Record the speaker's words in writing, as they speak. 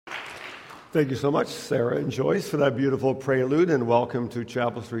Thank you so much, Sarah and Joyce, for that beautiful prelude, and welcome to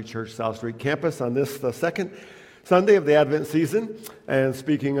Chapel Street Church South Street campus on this, the second Sunday of the Advent season. And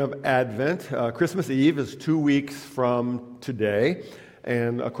speaking of Advent, Christmas Eve is 2 weeks from today,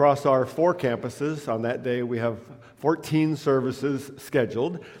 and across our 4 campuses on that day we have 14 services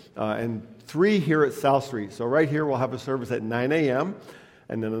scheduled, and 3 here at South Street. So right here we'll have a service at 9 a.m.,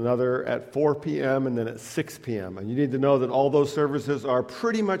 and then another at 4 p.m., and then at 6 p.m. And you need to know that all those services are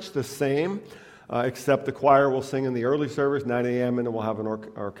pretty much the same, except the choir will sing in the early service, 9 a.m., and then we'll have an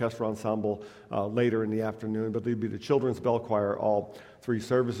orchestral ensemble later in the afternoon. But there'll be the Children's Bell Choir all 3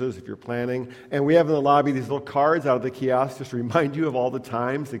 services if you're planning. And we have in the lobby these little cards out of the kiosk just to remind you of all the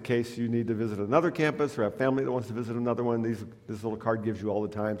times in case you need to visit another campus or have family that wants to visit another one. This little card gives you all the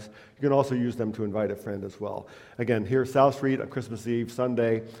times. You can also use them to invite a friend as well. Again, here South Street on Christmas Eve,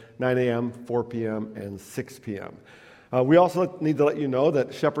 Sunday, 9 a.m., 4 p.m., and 6 p.m. We also need to let you know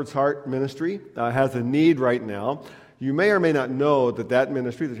that Shepherd's Heart Ministry has a need right now. You may or may not know that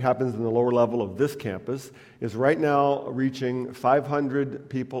ministry that happens in the lower level of this campus is right now reaching 500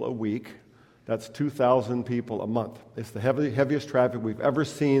 people a week. That's 2,000 people a month. It's the heaviest traffic we've ever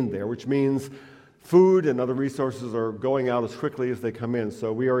seen there, which means food and other resources are going out as quickly as they come in.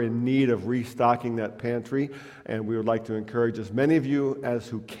 So we are in need of restocking that pantry, and we would like to encourage as many of you as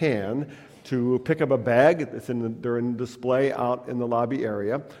who can to pick up a bag. They're in display out in the lobby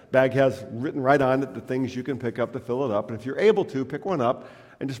area. Bag has written right on it the things you can pick up to fill it up. And if you're able to, pick one up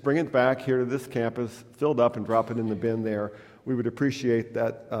and just bring it back here to this campus, filled up, and drop it in the bin there. We would appreciate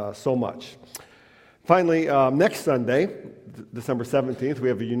that so much. Finally, next Sunday, December 17th, we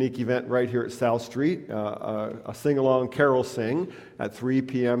have a unique event right here at South Street, a sing-along carol sing at 3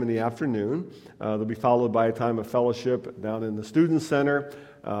 p.m. in the afternoon. They'll be followed by a time of fellowship down in the Student Center.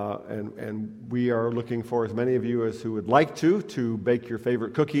 And we are looking for as many of you as who would like to bake your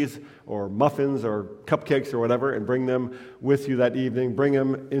favorite cookies or muffins or cupcakes or whatever and bring them with you that evening. Bring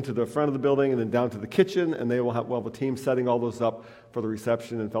them into the front of the building and then down to the kitchen, and we'll have a team setting all those up for the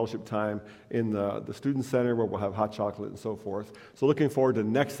reception and fellowship time in the Student Center, where we'll have hot chocolate and so forth. So looking forward to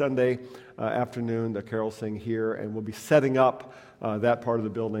next Sunday afternoon, the carol sing here, and we'll be setting up that part of the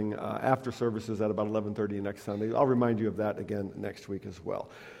building after services at about 11:30 next Sunday. I'll remind you of that again next week as well.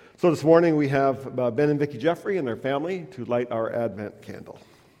 So this morning we have Ben and Vicki Jeffrey and their family to light our Advent candle.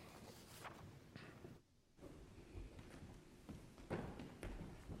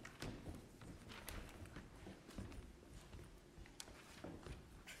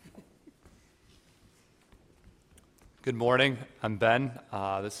 Good morning. I'm Ben.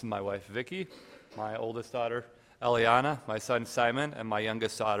 This is my wife, Vicki, my oldest daughter, Eliana, my son, Simon, and my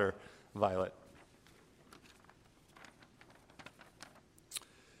youngest daughter, Violet.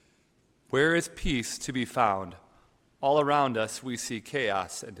 Where is peace to be found? All around us we see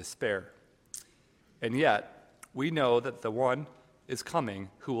chaos and despair. And yet, we know that the one is coming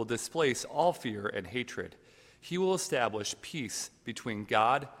who will displace all fear and hatred. He will establish peace between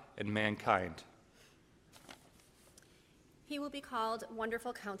God and mankind. He will be called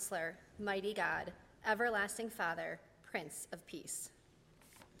Wonderful Counselor, Mighty God, Everlasting Father, Prince of Peace.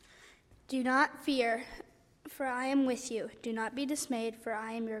 Do not fear, for I am with you. Do not be dismayed, for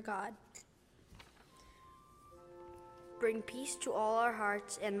I am your God. Bring peace to all our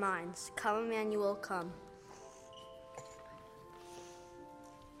hearts and minds. Come, Emmanuel, come.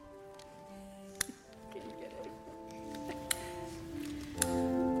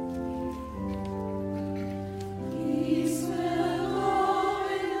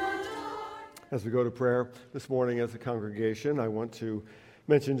 As we go to prayer this morning as a congregation, I want to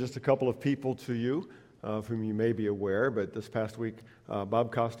mention just a couple of people to you of whom you may be aware, but this past week,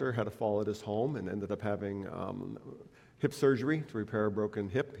 Bob Coster had a fall at his home and ended up having hip surgery to repair a broken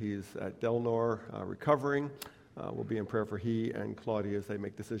hip. He's at Delnor recovering. We'll be in prayer for he and Claudia as they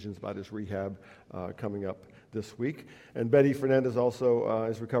make decisions about his rehab coming up this week. And Betty Fernandez also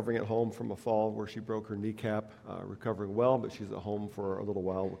is recovering at home from a fall where she broke her kneecap, recovering well, but she's at home for a little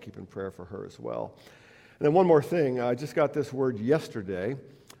while. We'll keep in prayer for her as well. And then one more thing. I just got this word yesterday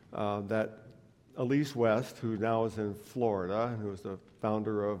that Elise West, who now is in Florida, and who is the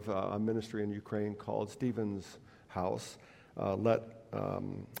founder of a ministry in Ukraine called Stephen's House, let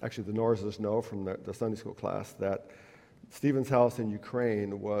actually the Norrises know from the Sunday school class that Stephen's House in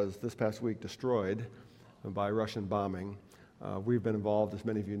Ukraine was this past week destroyed by Russian bombing. We've been involved, as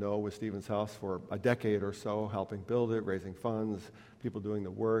many of you know, with Stephen's House for a decade or so, helping build it, raising funds, people doing the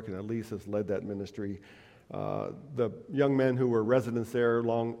work, and Elise has led that ministry. The young men who were residents there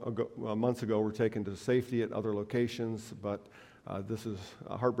months ago were taken to safety at other locations, but this is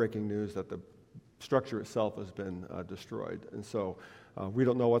heartbreaking news that the structure itself has been destroyed. And so We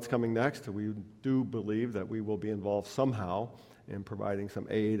don't know what's coming next. We do believe that we will be involved somehow in providing some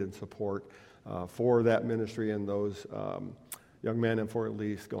aid and support for that ministry and those young men, and for at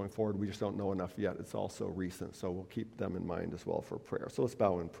least going forward. We just don't know enough yet. It's also recent, so we'll keep them in mind as well for prayer. So let's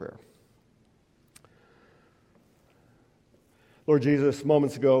bow in prayer. Lord Jesus,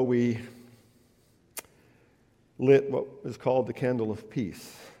 moments ago we lit what is called the candle of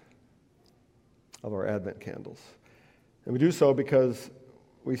peace, of our Advent candles. And we do so because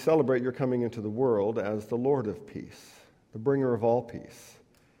we celebrate your coming into the world as the Lord of peace, the bringer of all peace,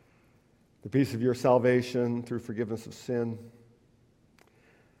 the peace of your salvation through forgiveness of sin,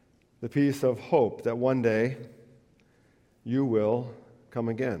 the peace of hope that one day you will come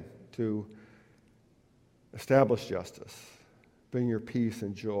again to establish justice, bring your peace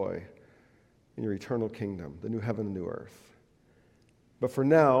and joy in your eternal kingdom, the new heaven and new earth. But for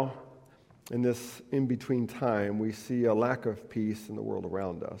now, in this in-between time, we see a lack of peace in the world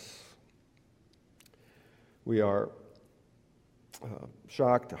around us. We are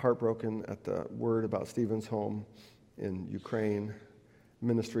shocked, heartbroken at the word about Stephen's home in Ukraine.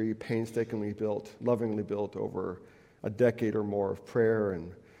 Ministry painstakingly built, lovingly built over a decade or more of prayer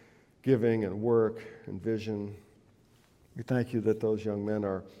and giving and work and vision. We thank you that those young men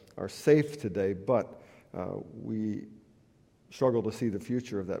are safe today, but we struggle to see the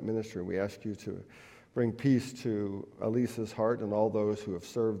future of that ministry. We ask you to bring peace to Elisa's heart and all those who have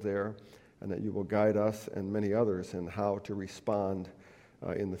served there, and that you will guide us and many others in how to respond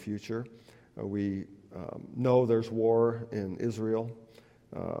in the future. We know there's war in Israel.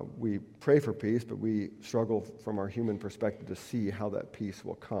 We pray for peace, but we struggle from our human perspective to see how that peace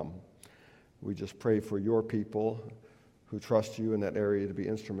will come. We just pray for your people who trust you in that area to be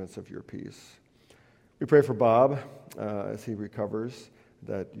instruments of your peace. We pray for Bob as he recovers,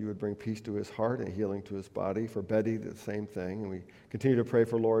 that you would bring peace to his heart and healing to his body. For Betty, the same thing. And we continue to pray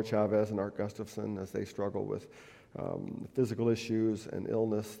for Laura Chavez and Art Gustafson as they struggle with physical issues and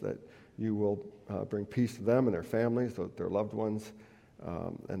illness, that you will bring peace to them and their families, their loved ones,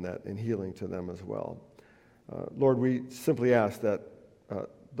 and that in healing to them as well. Lord, we simply ask that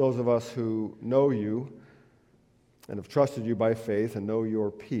those of us who know you and have trusted you by faith and know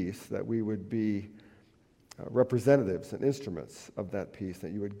your peace, that we would be representatives and instruments of that peace,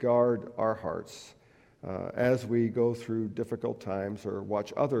 that you would guard our hearts as we go through difficult times or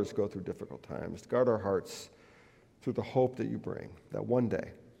watch others go through difficult times. Guard our hearts through the hope that you bring, that one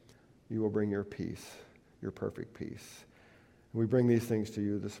day you will bring your peace, your perfect peace. And we bring these things to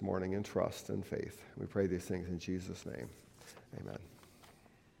you this morning in trust and faith. We pray these things in Jesus' name. Amen.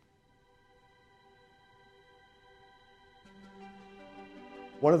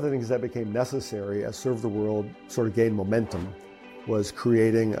 One of the things that became necessary as Serve the World sort of gained momentum was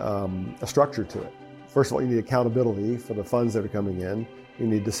creating a structure to it. First of all, you need accountability for the funds that are coming in. You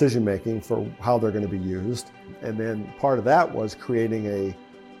need decision-making for how they're going to be used. And then part of that was creating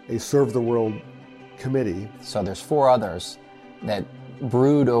a Serve the World committee. So there's 4 others that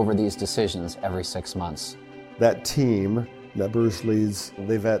brood over these decisions every 6 months. That team that Bruce leads,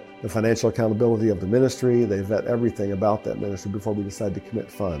 they vet the financial accountability of the ministry, they vet everything about that ministry before we decide to commit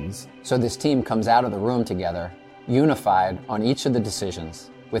funds. So this team comes out of the room together, unified on each of the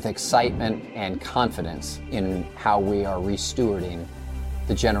decisions, with excitement and confidence in how we are restewarding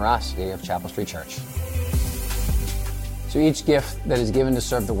the generosity of Chapel Street Church. So each gift that is given to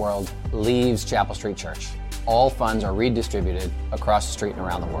Serve the World leaves Chapel Street Church. All funds are redistributed across the street and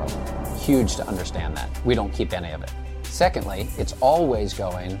around the world. Huge to understand that. We don't keep any of it. Secondly, it's always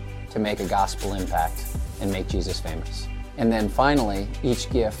going to make a gospel impact and make Jesus famous. And then finally, each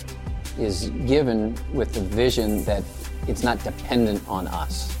gift is given with the vision that it's not dependent on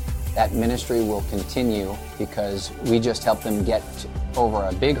us. That ministry will continue because we just help them get over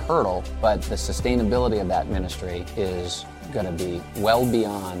a big hurdle, but the sustainability of that ministry is going to be well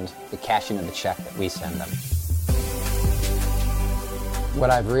beyond the cashing of the check that we send them. What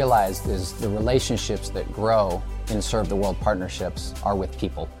I've realized is the relationships that grow in Serve the World partnerships are with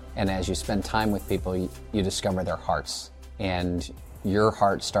people. And as you spend time with people, you discover their hearts. And your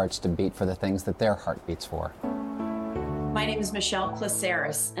heart starts to beat for the things that their heart beats for. My name is Michelle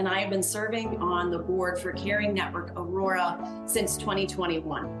Placeris, and I have been serving on the board for Caring Network Aurora since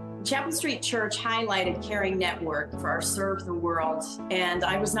 2021. Chapel Street Church highlighted Caring Network for our Serve the World, and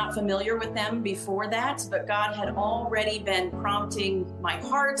I was not familiar with them before that, but God had already been prompting my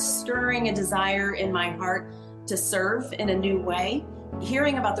heart, stirring a desire in my heart to serve in a new way.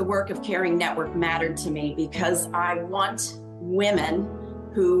 Hearing about the work of Caring Network mattered to me because I want women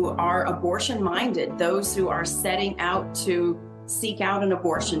who are abortion-minded, those who are setting out to seek out an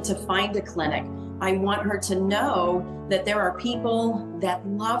abortion, to find a clinic, I want her to know that there are people that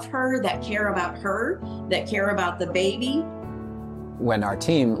love her, that care about her, that care about the baby. When our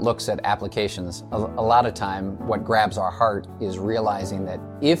team looks at applications, a lot of time what grabs our heart is realizing that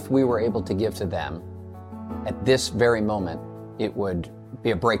if we were able to give to them at this very moment, it would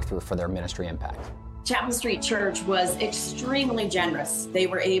be a breakthrough for their ministry impact. Chapel Street Church was extremely generous. They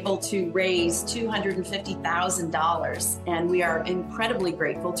were able to raise $250,000, and we are incredibly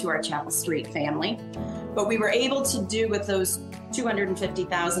grateful to our Chapel Street family. What we were able to do with those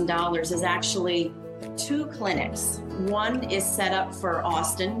 $250,000 is actually 2 clinics. One is set up for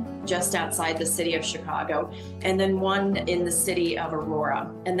Austin, just outside the city of Chicago, and then one in the city of Aurora.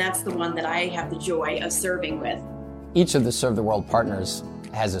 And that's the one that I have the joy of serving with. Each of the Serve the World partners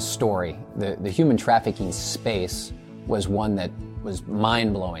has a story. The human trafficking space was one that was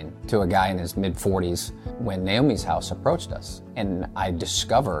mind-blowing to a guy in his mid-40s when Naomi's House approached us. And I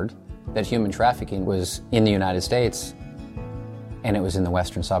discovered that human trafficking was in the United States, and it was in the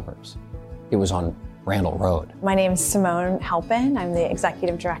western suburbs. It was on Randall Road. My name is Simone Halpin. I'm the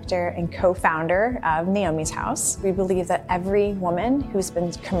executive director and co-founder of Naomi's House. We believe that every woman who's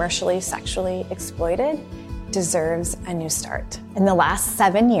been commercially, sexually exploited deserves a new start. In the last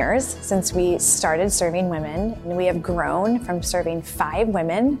 7 years since we started serving women, we have grown from serving 5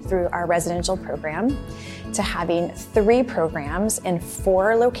 women through our residential program to having 3 programs in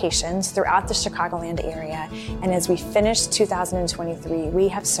 4 locations throughout the Chicagoland area. And as we finish 2023, we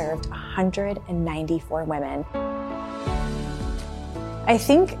have served 194 women. I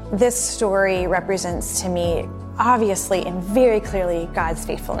think this story represents to me, obviously and very clearly, God's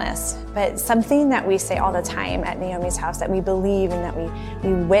faithfulness, but something that we say all the time at Naomi's House that we believe and that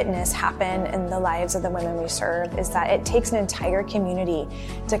we witness happen in the lives of the women we serve is that it takes an entire community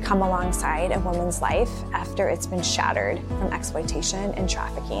to come alongside a woman's life after it's been shattered from exploitation and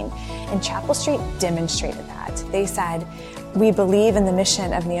trafficking. And Chapel Street demonstrated that. They said, we believe in the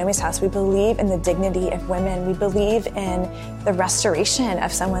mission of Naomi's House. We believe in the dignity of women. We believe in the restoration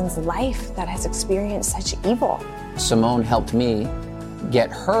of someone's life that has experienced such evil. Simone helped me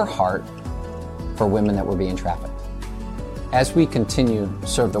get her heart for women that were being trafficked. As we continue to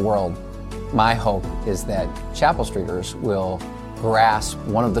serve the world, my hope is that Chapel Streeters will grasp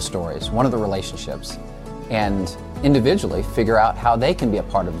one of the stories, one of the relationships, and individually figure out how they can be a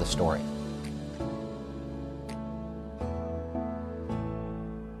part of the story.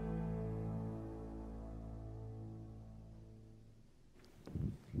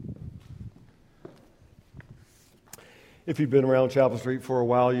 If you've been around Chapel Street for a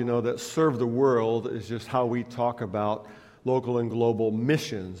while, you know that Serve the World is just how we talk about local and global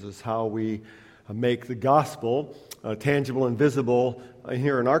missions, is how we make the gospel tangible and visible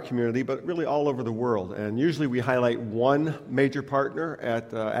here in our community, but really all over the world. And usually we highlight one major partner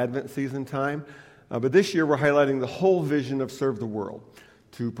at Advent season time, but this year we're highlighting the whole vision of Serve the World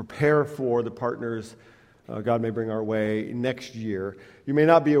to prepare for the partners God may bring our way next year. You may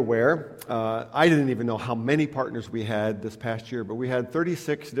not be aware, I didn't even know how many partners we had this past year, but we had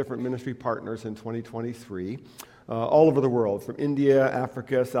 36 different ministry partners in 2023, all over the world, from India,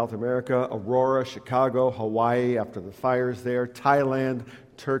 Africa, South America, Aurora, Chicago, Hawaii after the fires there, Thailand,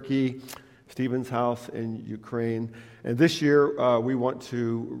 Turkey, Stephen's House in Ukraine. And this year we want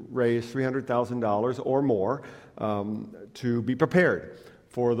to raise $300,000 or more to be prepared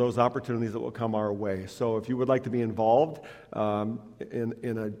for those opportunities that will come our way. So if you would like to be involved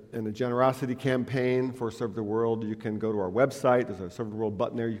in a generosity campaign for Serve the World, you can go to our website. There's a Serve the World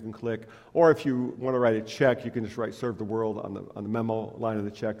button there you can click. Or if you want to write a check, you can just write Serve the World on the memo line of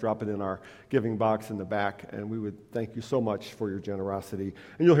the check, drop it in our giving box in the back, and we would thank you so much for your generosity.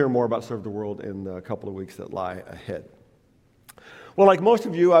 And you'll hear more about Serve the World in a couple of weeks that lie ahead. Well, like most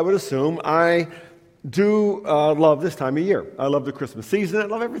of you, I would assume, I do love this time of year. I love the Christmas season. I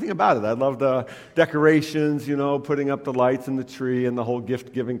love everything about it. I love the decorations, putting up the lights in the tree and the whole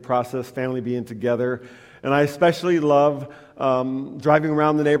gift-giving process, family being together. And I especially love driving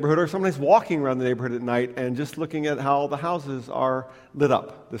around the neighborhood or sometimes walking around the neighborhood at night and just looking at how the houses are lit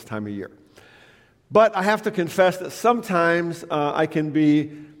up this time of year. But I have to confess that sometimes I can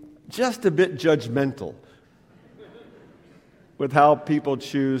be just a bit judgmental with how people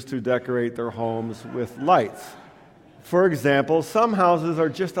choose to decorate their homes with lights. For example, some houses are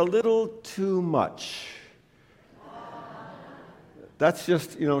just a little too much. That's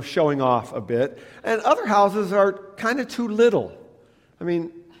just, showing off a bit. And other houses are kind of too little. I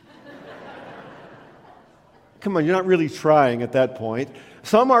mean, come on, you're not really trying at that point.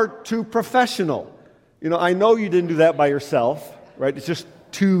 Some are too professional. I know you didn't do that by yourself, right? It's just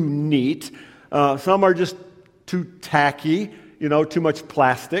too neat. Some are just too tacky. Too much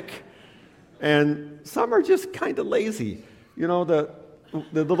plastic. and some are just kind of lazy. You know, the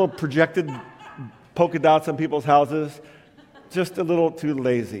little projected polka dots on people's houses, just a little too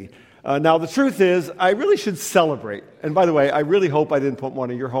lazy. Now, the truth is, I really should celebrate. And by the way, I really hope I didn't put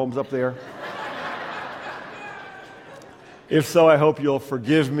one of your homes up there. If so, I hope you'll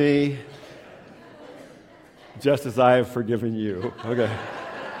forgive me, just as I have forgiven you. Okay.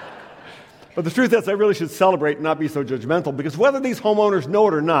 But the truth is, I really should celebrate and not be so judgmental, because whether these homeowners know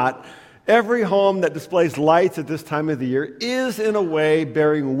it or not, every home that displays lights at this time of the year is, in a way,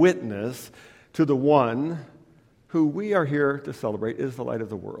 bearing witness to the one who we are here to celebrate is the light of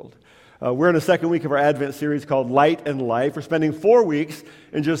the world. We're in the second week of our Advent series called Light and Life. We're spending 4 weeks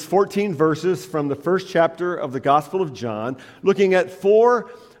in just 14 verses from the first chapter of the Gospel of John, looking at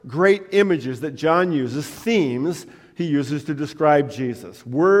 4 great images that John uses, themes he uses to describe Jesus.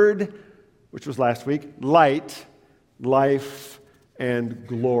 Word, which was last week, light, life, and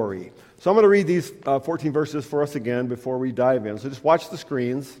glory. So I'm going to read these 14 verses for us again before we dive in. So just watch the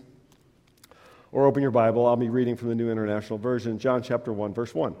screens or open your Bible. I'll be reading from the New International Version, John chapter 1,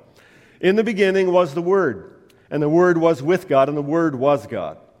 verse 1. In the beginning was the Word, and the Word was with God, and the Word was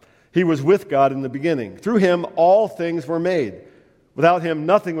God. He was with God in the beginning. Through him all things were made. Without him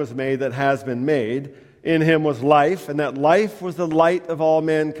nothing was made that has been made. In him was life, and that life was the light of all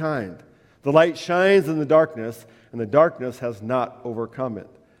mankind. The light shines in the darkness, and the darkness has not overcome it.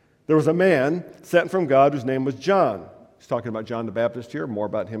 There was a man sent from God whose name was John. He's talking about John the Baptist here. More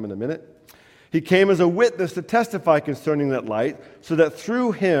about him in a minute. He came as a witness to testify concerning that light, so that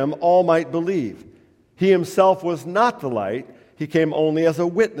through him all might believe. He himself was not the light. He came only as a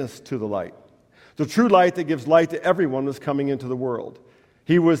witness to the light. The true light that gives light to everyone was coming into the world.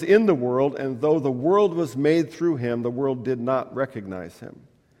 He was in the world, and though the world was made through him, the world did not recognize him.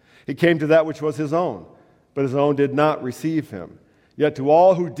 He came to that which was his own, but his own did not receive him. Yet to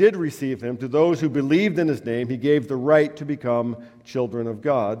all who did receive him, to those who believed in his name, he gave the right to become children of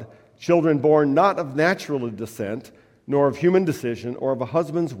God, children born not of natural descent, nor of human decision, or of a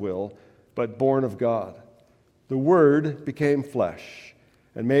husband's will, but born of God. The Word became flesh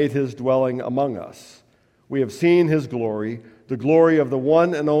and made his dwelling among us. We have seen his glory, the glory of the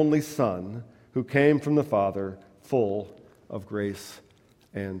one and only Son, who came from the Father, full of grace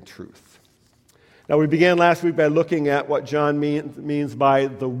and truth. Now, we began last week by looking at what John means by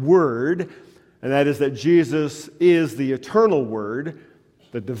the Word, and that is that Jesus is the eternal Word,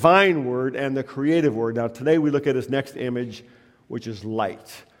 the divine Word, and the creative Word. Now, today we look at his next image, which is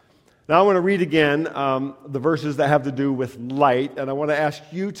light. Now, I want to read again the verses that have to do with light, and I want to ask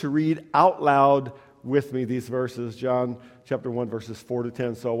you to read out loud with me these verses, John chapter 1, verses 4 to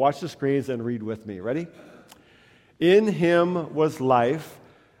 10. So watch the screens and read with me. Ready? In him was life,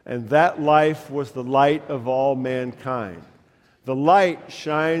 and that life was the light of all mankind. The light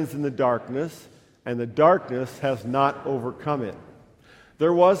shines in the darkness, and the darkness has not overcome it.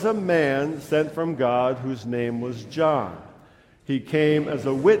 There was a man sent from God whose name was John. He came as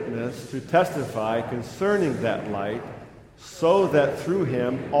a witness to testify concerning that light, so that through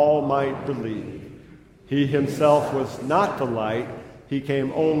him all might believe. He himself was not the light. He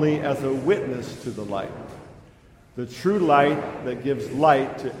came only as a witness to the light. The true light that gives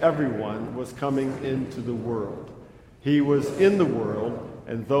light to everyone was coming into the world. He was in the world,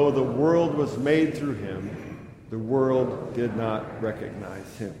 and though the world was made through him, the world did not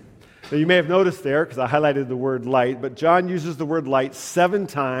recognize him. Now, you may have noticed there, because I highlighted the word light, but John uses the word light 7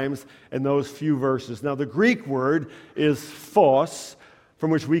 times in those few verses. Now, the Greek word is phos,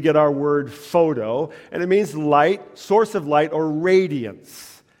 from which we get our word photo, and it means light, source of light, or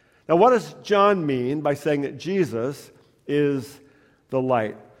radiance. Now, what does John mean by saying that Jesus is the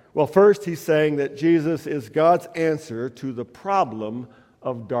light? Well, first, he's saying that Jesus is God's answer to the problem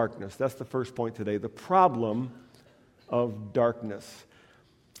of darkness. That's the first point today, the problem of darkness.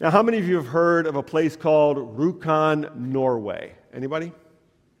 Now, how many of you have heard of a place called Rjukan, Norway? Anybody?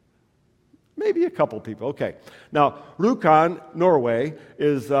 Maybe a couple people. Okay. Now, Rjukan, Norway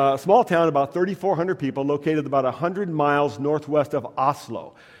is a small town, about 3,400 people, located about 100 miles northwest of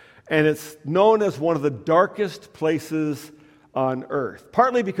Oslo. And it's known as one of the darkest places on earth,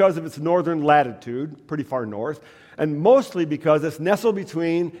 partly because of its northern latitude, pretty far north, and mostly because it's nestled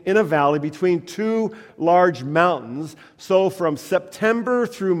in a valley between 2 large mountains. So from September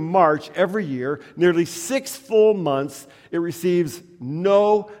through March every year, nearly 6 full months, it receives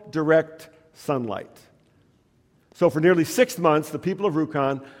no direct sunlight. So for nearly 6 months, the people of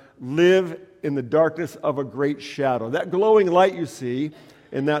Rjukan live in the darkness of a great shadow. That glowing light you see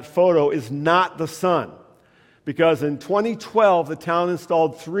in that photo is not the sun, because in 2012, the town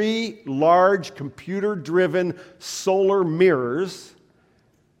installed 3 large computer-driven solar mirrors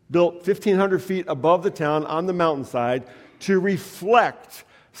built 1,500 feet above the town on the mountainside to reflect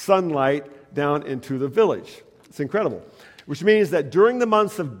sunlight down into the village. It's incredible. Which means that during the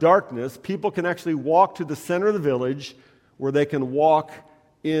months of darkness, people can actually walk to the center of the village where they can walk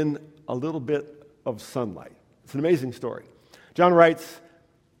in a little bit of sunlight. It's an amazing story. John writes,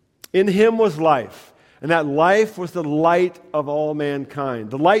 "In him was life, and that life was the light of all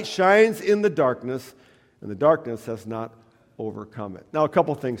mankind. The light shines in the darkness, and the darkness has not overcome it." Now, a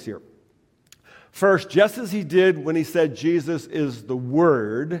couple things here. First, just as he did when he said Jesus is the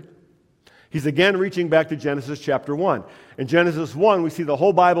Word, he's again reaching back to Genesis chapter 1. In Genesis 1, we see the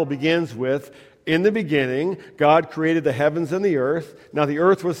whole Bible begins with, "In the beginning, God created the heavens and the earth. Now the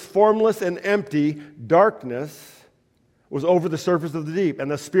earth was formless and empty. Darkness was over the surface of the deep, and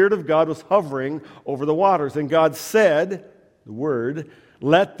the Spirit of God was hovering over the waters. And God said," the Word,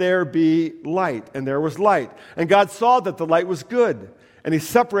 "Let there be light." And there was light. And God saw that the light was good. And he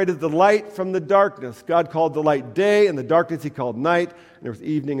separated the light from the darkness. God called the light day, and the darkness he called night. And there was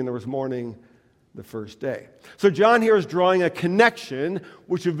evening, and there was morning the first day. So John here is drawing a connection,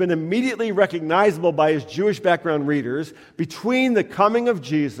 which would have been immediately recognizable by his Jewish background readers, between the coming of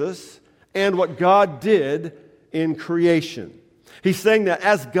Jesus and what God did in creation. He's saying that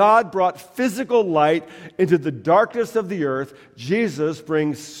as God brought physical light into the darkness of the earth, Jesus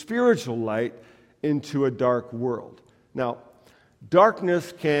brings spiritual light into a dark world. Now,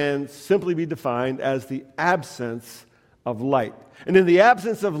 darkness can simply be defined as the absence of light. And in the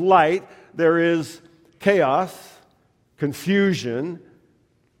absence of light, there is chaos, confusion,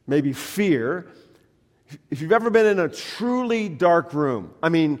 maybe fear. If you've ever been in a truly dark room,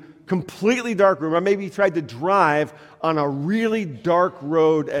 completely dark room, or maybe you tried to drive on a really dark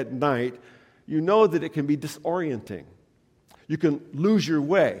road at night, you know that it can be disorienting. You can lose your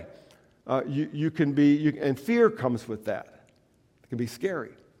way. And fear comes with that. It can be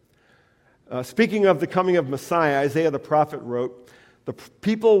scary. Speaking of the coming of Messiah, Isaiah the prophet wrote, "The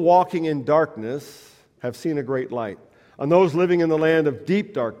people walking in darkness have seen a great light. On those living in the land of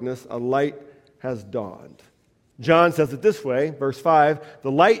deep darkness, a light has dawned." John says it this way, verse 5, "The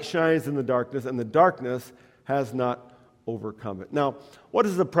light shines in the darkness, and the darkness has not overcome it." Now, what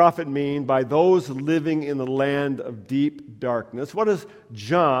does the prophet mean by those living in the land of deep darkness? What does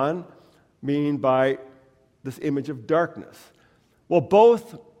John mean by this image of darkness? Well,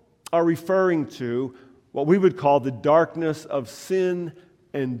 both are referring to what we would call the darkness of sin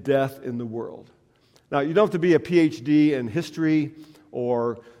and death in the world. Now, you don't have to be a PhD in history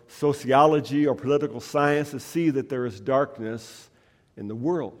or sociology or political science to see that there is darkness in the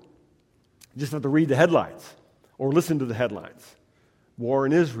world. You just have to read the headlines or listen to the headlines. War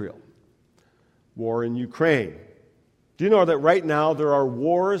in Israel, war in Ukraine. Do you know that right now there are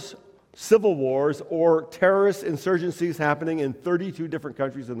wars, civil wars, or terrorist insurgencies happening in 32 different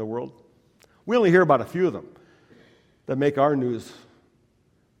countries in the world? We only hear about a few of them that make our news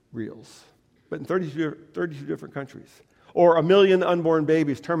reels, but in 32 different countries. Or 1 million unborn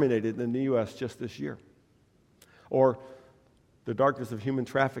babies terminated in the U.S. just this year. Or the darkness of human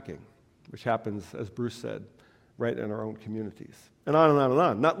trafficking, which happens, as Bruce said, right in our own communities. And on and on and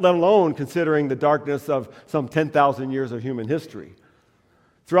on. Not let alone considering the darkness of some 10,000 years of human history.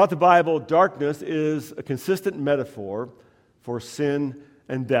 Throughout the Bible, darkness is a consistent metaphor for sin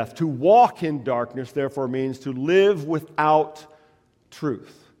and death. To walk in darkness, therefore, means to live without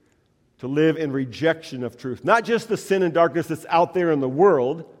truth. To live in rejection of truth. Not just the sin and darkness that's out there in the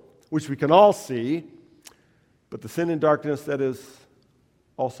world, which we can all see, but the sin and darkness that is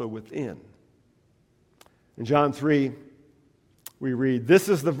also within. In John 3, we read, "This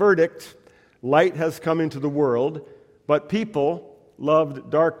is the verdict. Light has come into the world, but people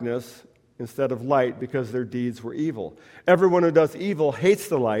loved darkness instead of light because their deeds were evil. Everyone who does evil hates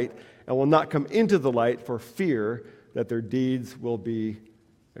the light and will not come into the light for fear that their deeds will be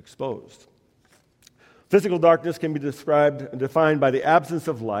exposed." Physical darkness can be described and defined by the absence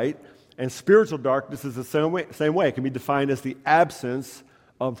of light, and spiritual darkness is the same way. It can be defined as the absence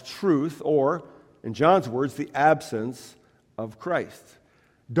of truth, or, in John's words, the absence of Christ.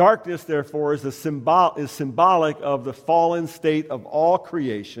 Darkness, therefore, is symbolic of the fallen state of all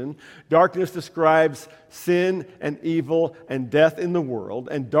creation. Darkness describes sin and evil and death in the world,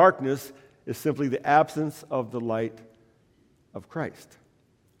 and darkness is simply the absence of the light of Christ.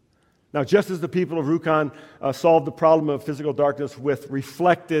 Now, just as the people of Rjukan solved the problem of physical darkness with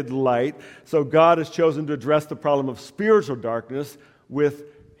reflected light, so God has chosen to address the problem of spiritual darkness with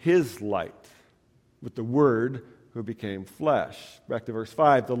His light, with the Word who became flesh. Back to verse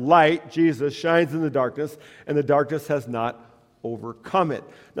 5. "The light, Jesus, shines in the darkness, and the darkness has not overcome it."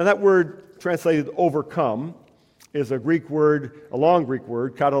 Now, that word translated overcome is a long Greek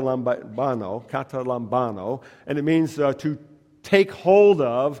word, katalambano, and it means to take hold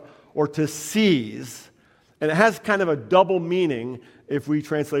of or to seize. And it has kind of a double meaning if we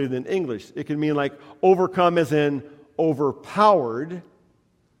translate it in English. It can mean like overcome as in overpowered,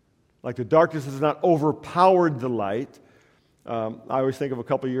 like the darkness has not overpowered the light. I always think of a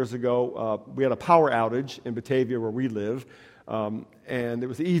couple of years ago, we had a power outage in Batavia where we live, and it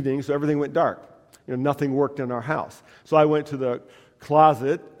was the evening, so everything went dark. Nothing worked in our house. So I went to the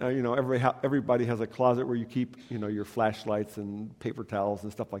closet. Everybody has a closet where you keep, your flashlights and paper towels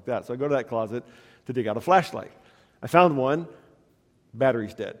and stuff like that. So I go to that closet to dig out a flashlight. I found one,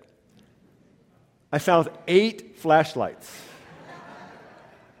 battery's dead. I found 8 flashlights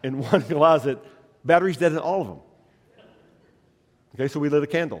in one closet, battery's dead in all of them. Okay, so we lit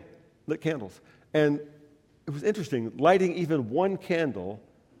candles. And it was interesting, lighting even one candle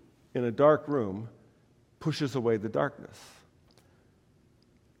in a dark room pushes away the darkness.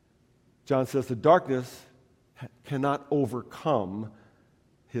 John says the darkness cannot overcome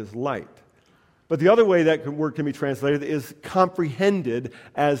his light. But the other way that word can be translated is comprehended,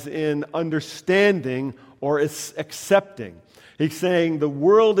 as in understanding or accepting. He's saying the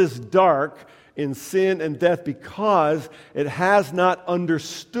world is dark in sin and death because it has not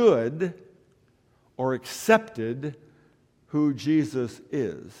understood or accepted who Jesus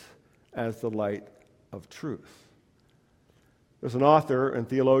is as the light of truth. There's an author and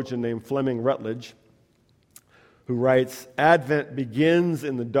theologian named Fleming Rutledge who writes, "Advent begins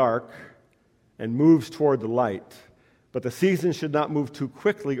in the dark and moves toward the light, but the season should not move too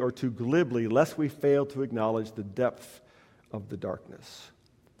quickly or too glibly, lest we fail to acknowledge the depth of the darkness."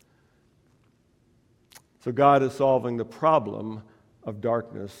 So God is solving the problem of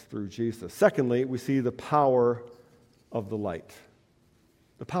darkness through Jesus. Secondly, we see the power of the light.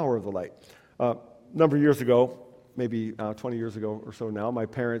 The power of the light. A number of years ago, maybe 20 years ago or so now, my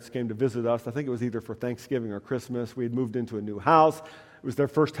parents came to visit us. I think it was either for Thanksgiving or Christmas. We had moved into a new house. It was their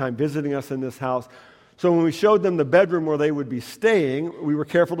first time visiting us in this house. So when we showed them the bedroom where they would be staying, we were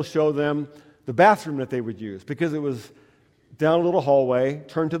careful to show them the bathroom that they would use, because it was down a little hallway,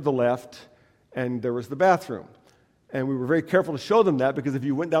 turned to the left, and there was the bathroom. And we were very careful to show them that, because if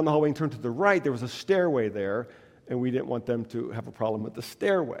you went down the hallway and turned to the right, there was a stairway there, and we didn't want them to have a problem with the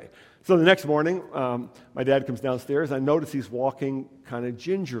stairway. So the next morning, my dad comes downstairs, and I notice he's walking kind of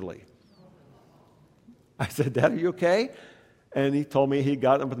gingerly. I said, "Dad, are you okay?" And he told me he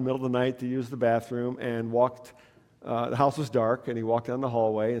got up in the middle of the night to use the bathroom and walked, the house was dark, and he walked down the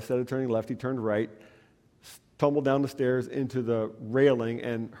hallway. Instead of turning left, he turned right, tumbled down the stairs into the railing,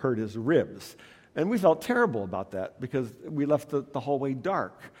 and hurt his ribs. And we felt terrible about that because we left the hallway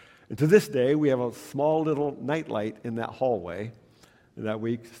dark. And to this day, we have a small little nightlight in that hallway that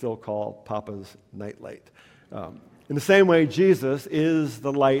we still call Papa's nightlight. In the same way, Jesus is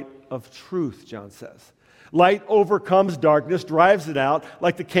the light of truth, John says. Light overcomes darkness, drives it out,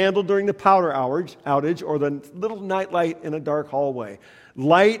 like the candle during the power outage or the little nightlight in a dark hallway.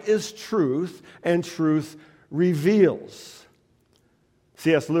 Light is truth, and truth reveals.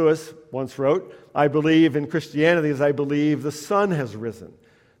 C.S. Lewis once wrote, "I believe in Christianity as I believe the sun has risen,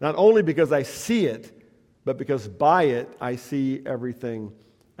 not only because I see it, but because by it I see everything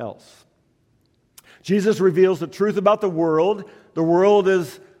else." Jesus reveals the truth about the world. The world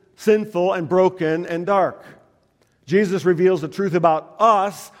is sinful and broken and dark. Jesus reveals the truth about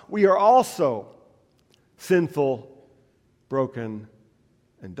us. We are also sinful, broken,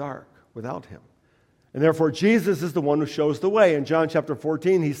 and dark without Him. And therefore, Jesus is the one who shows the way. In John chapter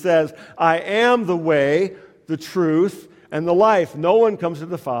 14, He says, "I am the way, the truth, and the life. No one comes to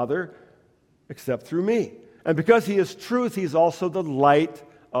the Father except through me." And because He is truth, He's also the light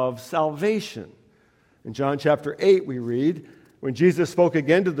of salvation. In John chapter 8, we read, when Jesus spoke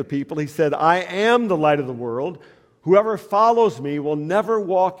again to the people, He said, "I am the light of the world. Whoever follows me will never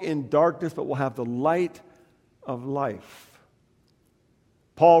walk in darkness, but will have the light of life."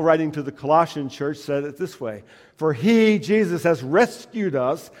 Paul, writing to the Colossian church, said it this way, "For He, Jesus, has rescued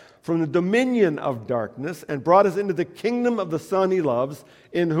us from the dominion of darkness and brought us into the kingdom of the Son He loves,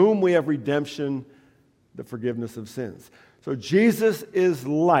 in whom we have redemption, the forgiveness of sins." So Jesus is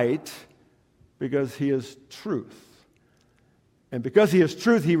light because He is truth. And because He is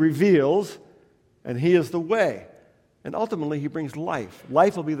truth, He reveals, and He is the way. And ultimately, He brings life.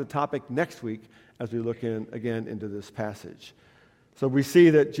 Life will be the topic next week as we look again into this passage. So we see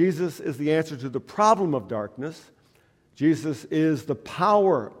that Jesus is the answer to the problem of darkness. Jesus is the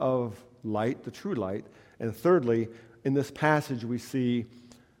power of light, the true light. And thirdly, in this passage, we see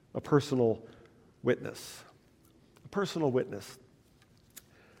a personal witness. A personal witness.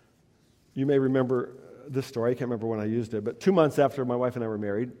 You may remember this story. I can't remember when I used it, but 2 months after my wife and I were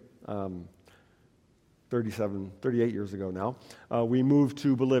married, 38 years ago now, we moved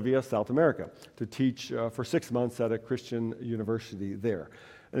to Bolivia, South America, to teach for 6 months at a Christian university there.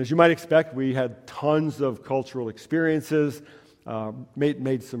 And as you might expect, we had tons of cultural experiences,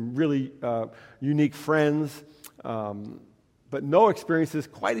 made some really unique friends, but no experiences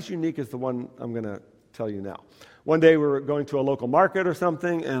quite as unique as the one I'm going to tell you now. One day we were going to a local market or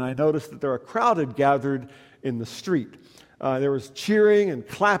something, and I noticed that a crowd had gathered in the street. There was cheering and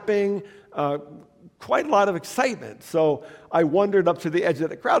clapping, quite a lot of excitement. So I wandered up to the edge of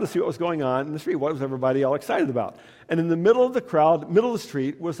the crowd to see what was going on in the street. What was everybody all excited about? And in the middle of the crowd, middle of the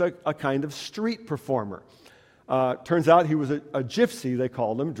street, was a kind of street performer. Turns out he was a gypsy, they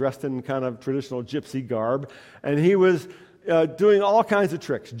called him, dressed in kind of traditional gypsy garb. And he was doing all kinds of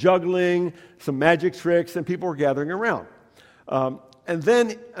tricks, juggling, some magic tricks, and people were gathering around. And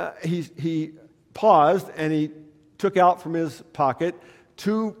then he paused, and he took out from his pocket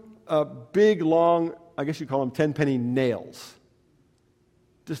 2 big, long, I guess you call them 10-penny nails.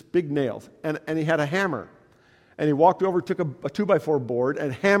 Just big nails. And he had a hammer. And he walked over, took a 2x4 board,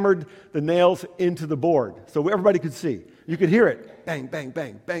 and hammered the nails into the board so everybody could see. You could hear it. Bang, bang,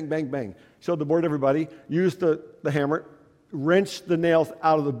 bang, bang, bang, bang. Showed the board to everybody, used the hammer, wrenched the nails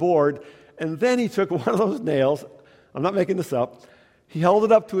out of the board, and then he took one of those nails, I'm not making this up, he held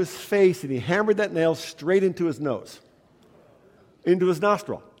it up to his face, and he hammered that nail straight into his nose, into his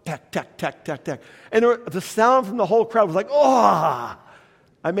nostril. Tack, tack, tack, tack, tack. And the sound from the whole crowd was like, oh!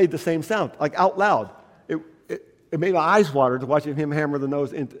 I made the same sound, like out loud. It made my eyes water to watching him hammer the nail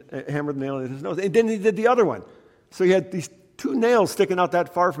into his nose. And then he did the other one. So he had these 2 nails sticking out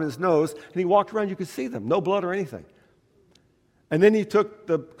that far from his nose, and he walked around, you could see them, no blood or anything. And then he took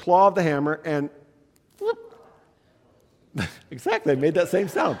the claw of the hammer and whoop. Exactly, made that same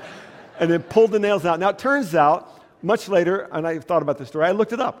sound. And then pulled the nails out. Now it turns out, much later, and I thought about this story, I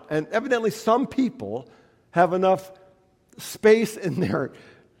looked it up, and evidently some people have enough space in their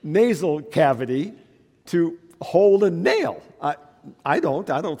nasal cavity to hold a nail. I don't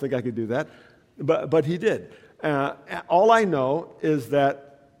think I could do that, but he did. All I know is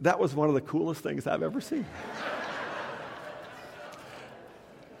that was one of the coolest things I've ever seen.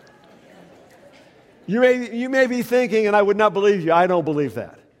 You may be thinking, and I would not believe you, I don't believe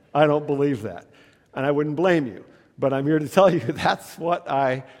that. I don't believe that. And I wouldn't blame you. But I'm here to tell you that's what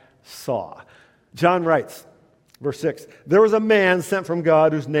I saw. John writes, verse 6, there was a man sent from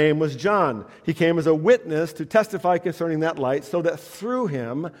God whose name was John. He came as a witness to testify concerning that light, so that through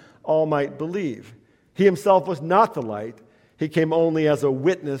him all might believe. He himself was not the light. He came only as a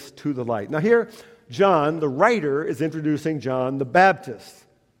witness to the light. Now here, John, the writer, is introducing John the Baptist,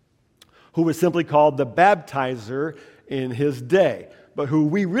 who was simply called the baptizer in his day, but who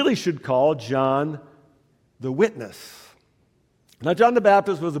we really should call John the Witness. Now, John the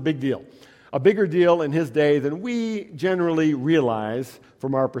Baptist was a big deal, a bigger deal in his day than we generally realize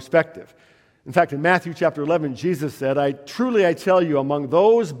from our perspective. In fact, in Matthew chapter 11, Jesus said, I tell you, among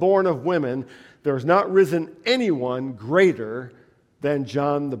those born of women, there has not risen anyone greater than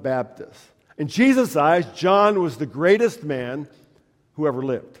John the Baptist. In Jesus' eyes, John was the greatest man who ever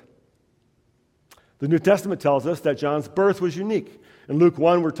lived. The New Testament tells us that John's birth was unique. In Luke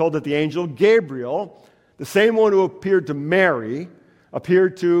 1, we're told that the angel Gabriel, the same one who appeared to Mary,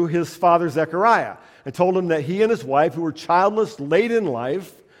 appeared to his father Zechariah and told him that he and his wife, who were childless late in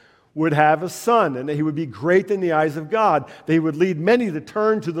life, would have a son, and that he would be great in the eyes of God, that he would lead many to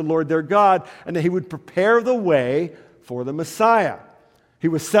turn to the Lord their God, and that he would prepare the way for the Messiah. He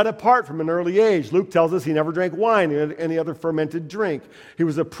was set apart from an early age. Luke tells us he never drank wine or any other fermented drink. He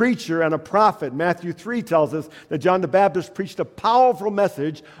was a preacher and a prophet. Matthew 3 tells us that John the Baptist preached a powerful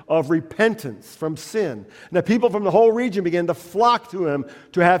message of repentance from sin. And that people from the whole region began to flock to him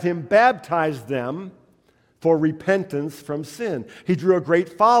to have him baptize them for repentance from sin. He drew a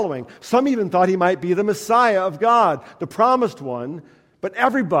great following. Some even thought he might be the Messiah of God, the promised one. But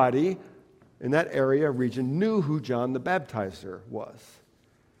everybody in that area, region, knew who John the Baptizer was.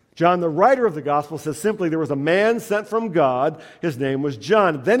 John, the writer of the gospel, says simply, there was a man sent from God. His name was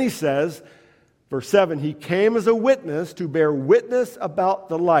John. Then he says, verse 7, he came as a witness to bear witness about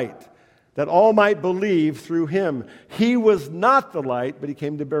the light, that all might believe through him. He was not the light, but he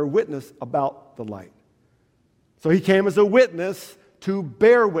came to bear witness about the light. So he came as a witness to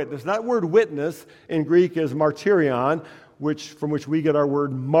bear witness. That word witness in Greek is martyrion, from which we get our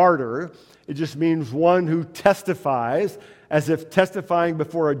word martyr. It just means one who testifies, as if testifying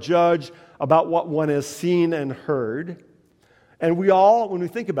before a judge about what one has seen and heard. And we all, when we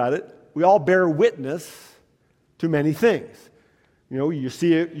think about it, we all bear witness to many things. You know, you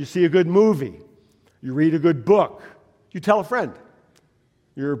see a good movie. You read a good book. You tell a friend.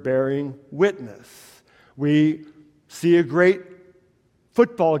 You're bearing witness. We see a great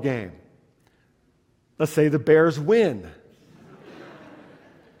football game. Let's say the Bears win.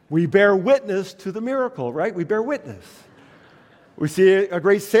 We bear witness to the miracle, right? We bear witness. We see a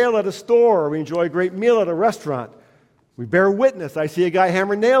great sale at a store. We enjoy a great meal at a restaurant. We bear witness. I see a guy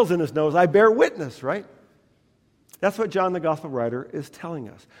hammer nails in his nose. I bear witness, right? That's what John the Gospel writer is telling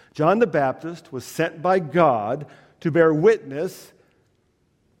us. John the Baptist was sent by God to bear witness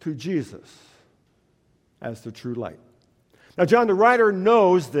to Jesus as the true light. Now, John the writer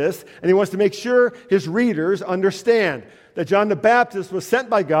knows this, and he wants to make sure his readers understand that John the Baptist was sent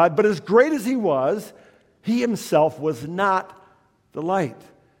by God, but as great as he was, he himself was not the light.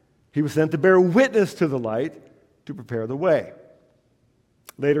 He was sent to bear witness to the light, to prepare the way.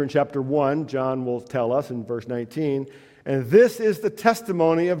 Later in chapter 1, John will tell us in verse 19, and this is the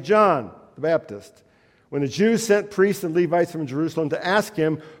testimony of John the Baptist. When the Jews sent priests and Levites from Jerusalem to ask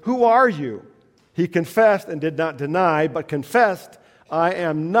him, "Who are you?" he confessed and did not deny, but confessed, "I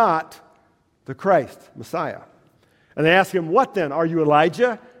am not the Christ," Messiah. And they asked him, "What then? Are you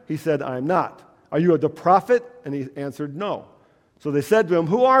Elijah?" He said, "I am not." "Are you the prophet?" And he answered, "No." So they said to him,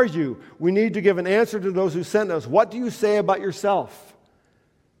 "Who are you? We need to give an answer to those who sent us. What do you say about yourself?"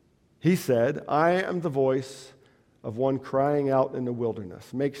 He said, "I am the voice of one crying out in the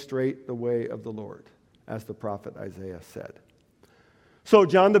wilderness, 'Make straight the way of the Lord,' as the prophet Isaiah said." So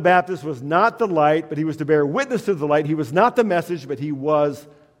John the Baptist was not the light, but he was to bear witness to the light. He was not the message, but he was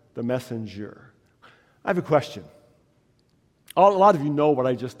the messenger. I have a question. A lot of you know what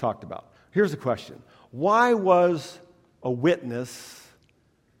I just talked about. Here's the question. Why was a witness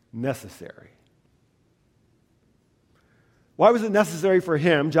necessary? Why was it necessary for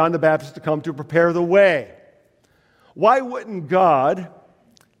him, John the Baptist, to come to prepare the way? Why wouldn't God,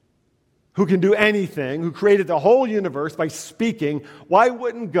 who can do anything, who created the whole universe by speaking, why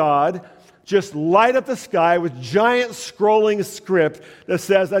wouldn't God just light up the sky with giant scrolling script that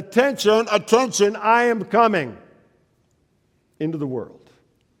says, "Attention, attention, I am coming into the world"?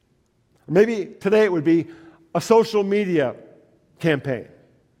 Or maybe today it would be a social media campaign.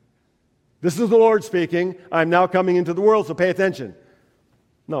 "This is the Lord speaking. I'm now coming into the world, so pay attention."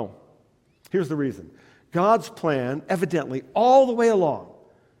 No. Here's the reason. God's plan, evidently, all the way along,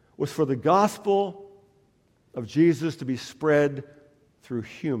 was for the gospel of Jesus to be spread through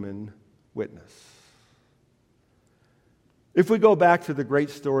human witness. If we go back to the great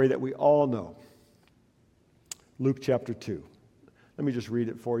story that we all know, Luke chapter 2. Let me just read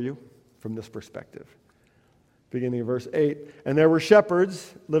it for you from this perspective. Beginning of verse 8, "And there were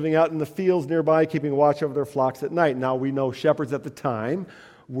shepherds living out in the fields nearby, keeping watch over their flocks at night." Now we know shepherds at the time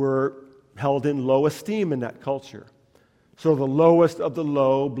were held in low esteem in that culture. So the lowest of the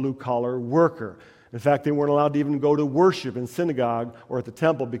low, blue-collar worker. In fact, they weren't allowed to even go to worship in synagogue or at the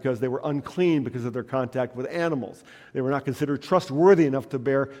temple because they were unclean because of their contact with animals. They were not considered trustworthy enough to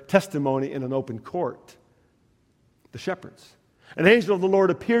bear testimony in an open court. The shepherds. An angel of the Lord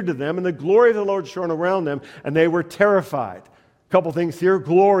appeared to them, and the glory of the Lord shone around them, and they were terrified. A couple things here.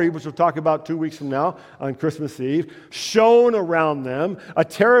 Glory, which we'll talk about 2 weeks from now on Christmas Eve, shone around them, a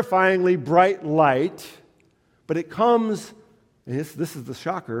terrifyingly bright light, but it comes, and this is the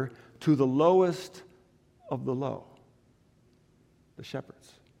shocker, to the lowest of the low, the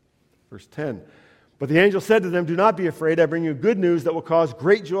shepherds. Verse 10. "But the angel said to them, 'Do not be afraid. I bring you good news that will cause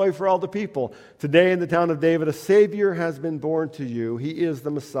great joy for all the people. Today in the town of David a Savior has been born to you. He is the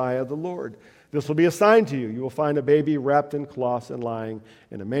Messiah, the Lord. This will be a sign to you. You will find a baby wrapped in cloths and lying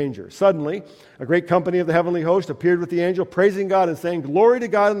in a manger.' Suddenly, a great company of the heavenly host appeared with the angel, praising God and saying, 'Glory to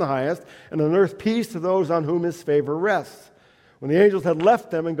God in the highest, and on earth peace to those on whom his favor rests.' When the angels had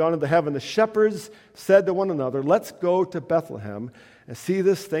left them and gone into heaven, the shepherds said to one another, 'Let's go to Bethlehem and see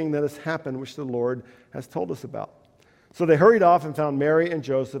this thing that has happened, which the Lord has told us about.' So they hurried off and found Mary and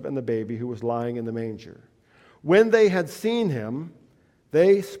Joseph and the baby who was lying in the manger. When they had seen him,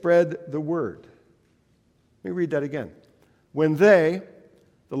 they spread the word." Let me read that again. When they,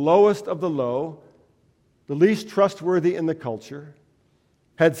 the lowest of the low, the least trustworthy in the culture,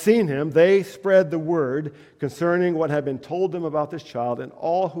 had seen him, they spread the word concerning what had been told them about this child, and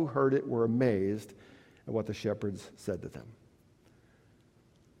all who heard it were amazed at what the shepherds said to them.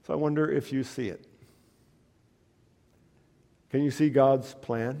 So I wonder if you see it. Can you see God's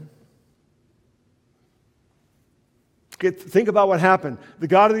plan? Think about what happened. The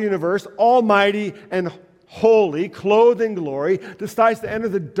God of the universe, almighty and holy, clothed in glory, decides to enter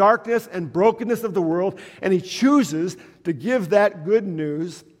the darkness and brokenness of the world, and he chooses to give that good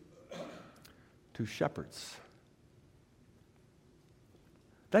news to shepherds.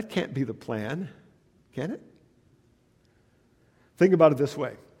 That can't be the plan. Can it? Think about it this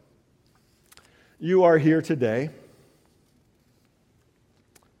way. You are here today,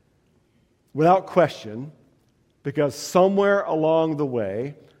 without question, because somewhere along the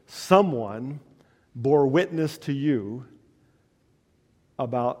way, someone bore witness to you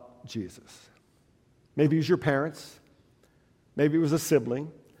about Jesus. Maybe it was your parents. Maybe it was a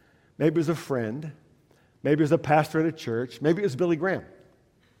sibling. Maybe it was a friend. Maybe it was a pastor at a church. Maybe it was Billy Graham.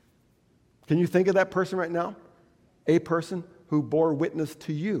 Can you think of that person right now? A person who bore witness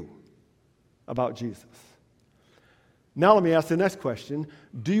to you about Jesus. Now let me ask the next question.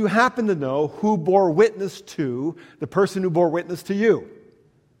 Do you happen to know who bore witness to the person who bore witness to you?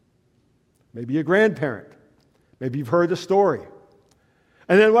 Maybe a grandparent. Maybe you've heard the story.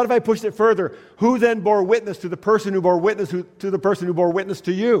 And then what if I pushed it further? Who then bore witness to the person who bore witness to the person who bore witness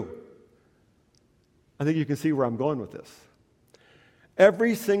to you? I think you can see where I'm going with this.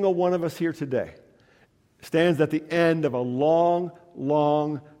 Every single one of us here today stands at the end of a long,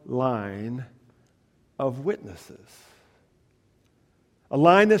 long line of witnesses. A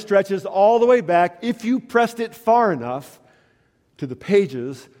line that stretches all the way back, if you pressed it far enough, to the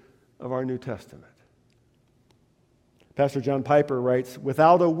pages of our New Testament. Pastor John Piper writes,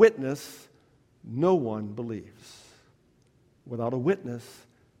 without a witness, no one believes. Without a witness,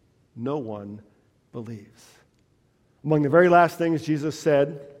 no one believes. Among the very last things Jesus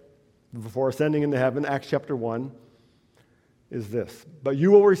said before ascending into heaven, Acts chapter 1, is this: but you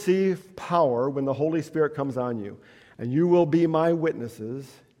will receive power when the Holy Spirit comes on you, and you will be my witnesses.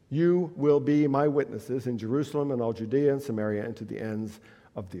 You will be my witnesses in Jerusalem and all Judea and Samaria and to the ends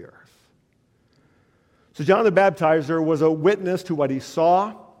of the earth. So John the Baptizer was a witness to what he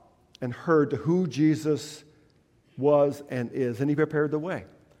saw and heard, to who Jesus was and is, and he prepared the way.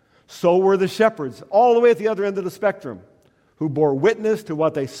 So were the shepherds, all the way at the other end of the spectrum, who bore witness to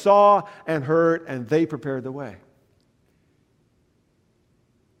what they saw and heard, and they prepared the way.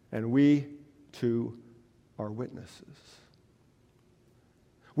 And we, too, are witnesses.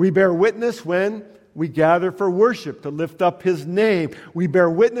 We bear witness when we gather for worship to lift up His name. We bear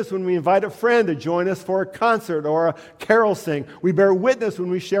witness when we invite a friend to join us for a concert or a carol sing. We bear witness when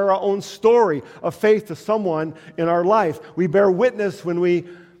we share our own story of faith to someone in our life. We bear witness when we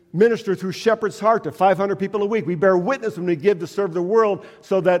minister through Shepherd's Heart to 500 people a week. We bear witness when we give to serve the world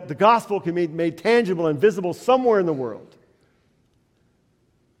so that the gospel can be made tangible and visible somewhere in the world.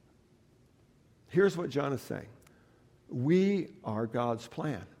 Here's what John is saying. We are God's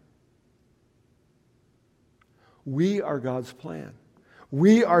plan. We are God's plan.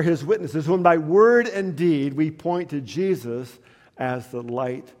 We are His witnesses when by word and deed we point to Jesus as the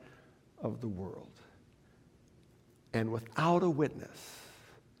light of the world. And without a witness,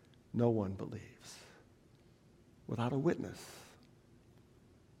 no one believes. Without a witness,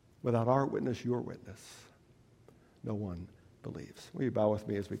 without our witness, your witness, no one believes. Will you bow with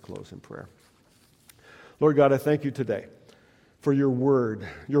me as we close in prayer? Lord God, I thank you today for your word,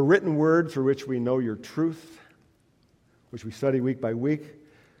 your written word through which we know your truth, which we study week by week,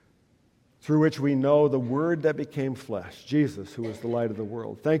 through which we know the Word that became flesh, Jesus, who is the light of the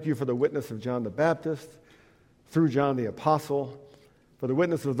world. Thank you for the witness of John the Baptist, through John the Apostle, for the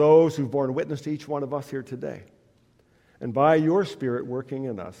witness of those who've borne witness to each one of us here today. And by your Spirit working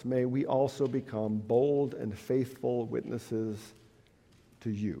in us, may we also become bold and faithful witnesses to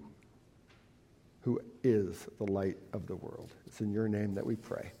you, who is the light of the world. It's in your name that we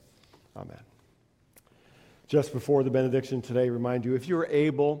pray. Amen. Just before the benediction today, remind you, if you're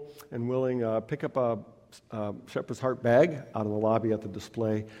able and willing, pick up a Shepherd's Heart bag out in the lobby at the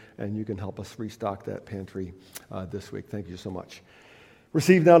display, and you can help us restock that pantry this week. Thank you so much.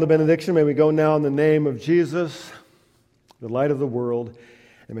 Receive now the benediction. May we go now in the name of Jesus, the light of the world,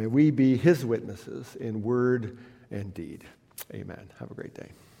 and may we be His witnesses in word and deed. Amen. Have a great day.